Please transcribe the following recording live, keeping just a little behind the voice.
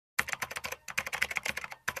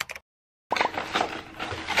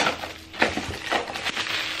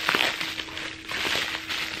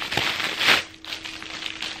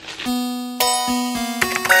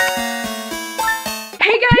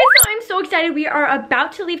excited. We are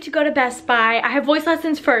about to leave to go to Best Buy. I have voice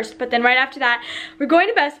lessons first, but then right after that, we're going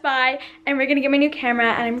to Best Buy and we're gonna get my new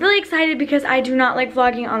camera. And I'm really excited because I do not like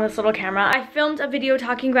vlogging on this little camera. I filmed a video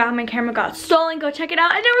talking about how my camera got stolen. Go check it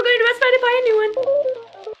out. And then we're going to Best Buy to buy a new one.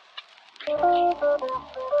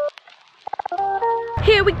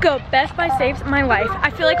 Here we go. Best Buy saves my life. I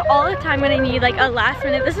feel like all the time when I need like a last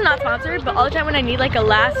minute, this is not sponsored, but all the time when I need like a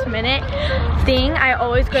last minute thing, I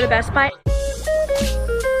always go to Best Buy.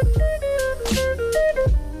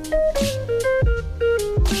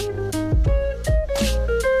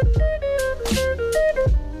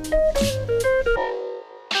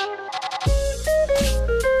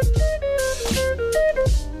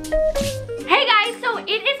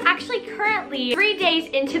 Currently 3 days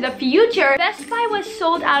into the future. Best Buy was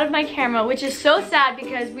sold out of my camera, which is so sad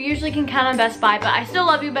because we usually can count on Best Buy, but I still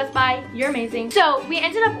love you, Best Buy. You're amazing. So we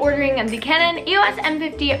ended up ordering the Canon EOS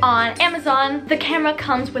M50 on Amazon. The camera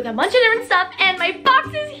comes with a bunch of different stuff and my box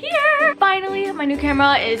is here. Finally, my new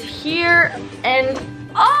camera is here and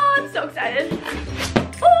oh, I'm so excited.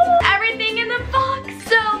 Oh, everything in the box.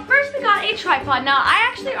 So first we got a tripod. Now I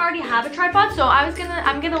actually already have a tripod, so I'm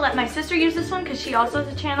gonna let my sister use this one because she also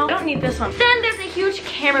has a channel. I don't need this one. Then there's a huge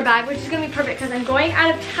camera bag, which is gonna be perfect because I'm going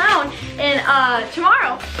out of town in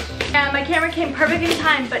tomorrow. And my camera came perfect in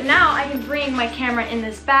time, but now I can bring my camera in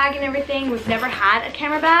this bag and everything. We've never had a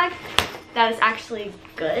camera bag. That is actually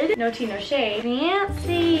good. No tea, no shade.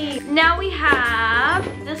 Fancy. Now we have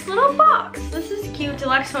this little box. This is cute,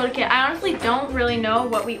 deluxe photo kit. I honestly don't really know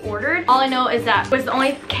what we ordered. All I know is that it was the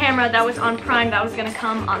only camera that was on Prime that was gonna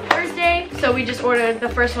come on Thursday. So we just ordered the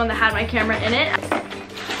first one that had my camera in it.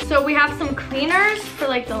 So we have some cleaners for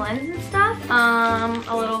like the lens and stuff.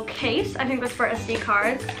 A little case, I think that's for SD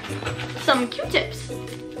cards. Some Q-tips.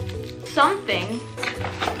 Something.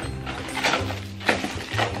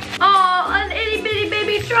 Oh, an itty bitty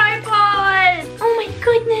baby tripod! Oh my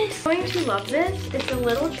goodness! I'm going to love this. It's a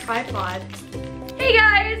little tripod. Hey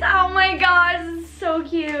guys! Oh my gosh, this is so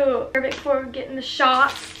cute. Perfect for getting the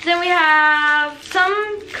shots. Then we have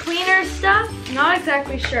some cleaner stuff. Not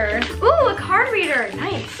exactly sure. Ooh, a card reader.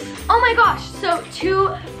 Nice. Oh my gosh. So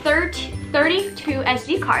 32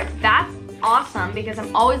 SD cards. That's awesome because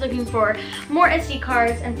I'm always looking for more SD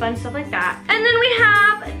cards and fun stuff like that. And then we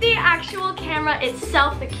have the actual camera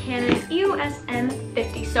itself, the Canon EOS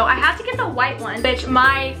M50. So I have to get the white one, which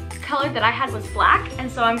my color that I had was black,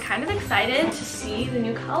 and so I'm kind of excited to see the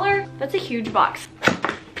new color. That's a huge box.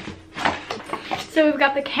 So we've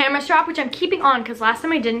got the camera strap, which I'm keeping on because last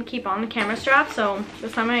time I didn't keep on the camera strap, so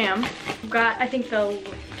this time I am. We've got, I think, the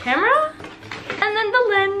camera, and then the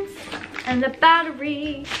lens, and the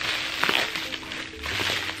battery.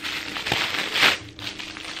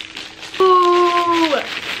 Ooh.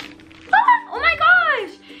 Ah, oh my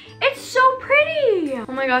gosh, it's so pretty.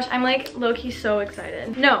 Oh my gosh, I'm like low-key so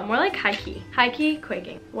excited. No, more like high-key. High-key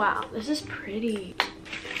quaking. Wow, this is pretty.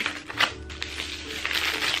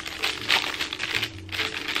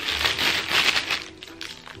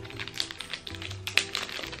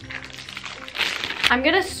 I'm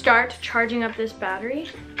gonna start charging up this battery.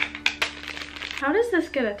 How does this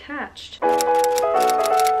get attached?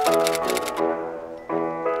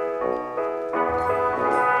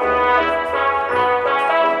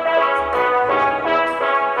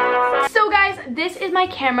 This is my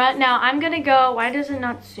camera. Now I'm gonna go, why does it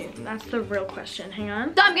not zoom? That's the real question, hang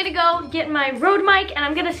on. So I'm gonna go get my Rode mic and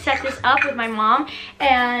I'm gonna set this up with my mom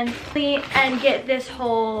and get this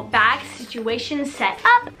whole bag situation set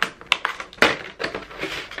up.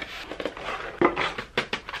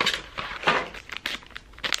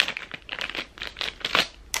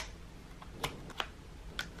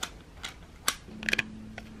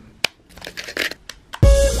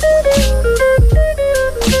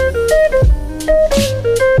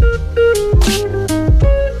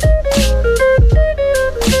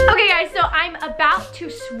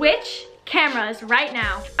 Switch cameras right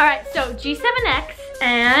now. All right, so G7X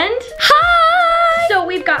and hi! So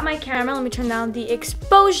we've got my camera. Let me turn down the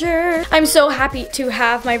exposure. I'm so happy to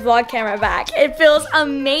have my vlog camera back. It feels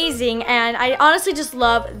amazing and I honestly just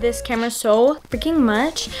love this camera so freaking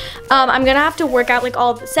much. I'm gonna have to work out like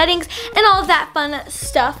all the settings and all of that fun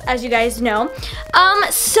stuff, as you guys know.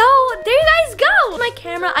 So there you guys go. My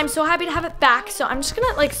camera camera. I'm so happy to have it back. So I'm just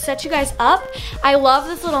gonna like set you guys up. I love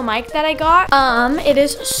this little mic that I got. It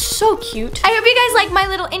is so cute. I hope you guys like my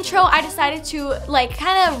little intro. I decided to like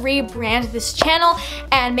kind of rebrand this channel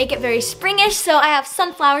and make it very springish. So I have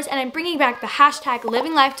sunflowers and I'm bringing back the hashtag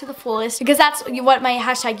living life to the fullest because that's what my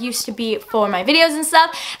hashtag used to be for my videos and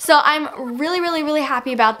stuff. So I'm really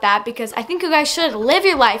happy about that because I think you guys should live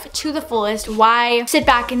your life to the fullest. Why sit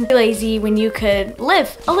back and be lazy when you could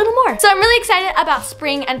live a little more? So I'm really excited about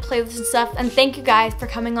spring and playlists and stuff, and thank you guys for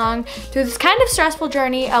coming along through this kind of stressful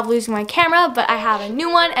journey of losing my camera, but I have a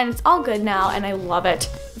new one and it's all good now and I love it.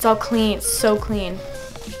 It's all clean, it's so clean.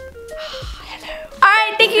 Hello.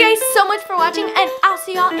 Alright, thank you guys so much for watching and I'll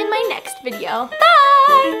see y'all in my next video.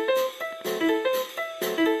 Bye!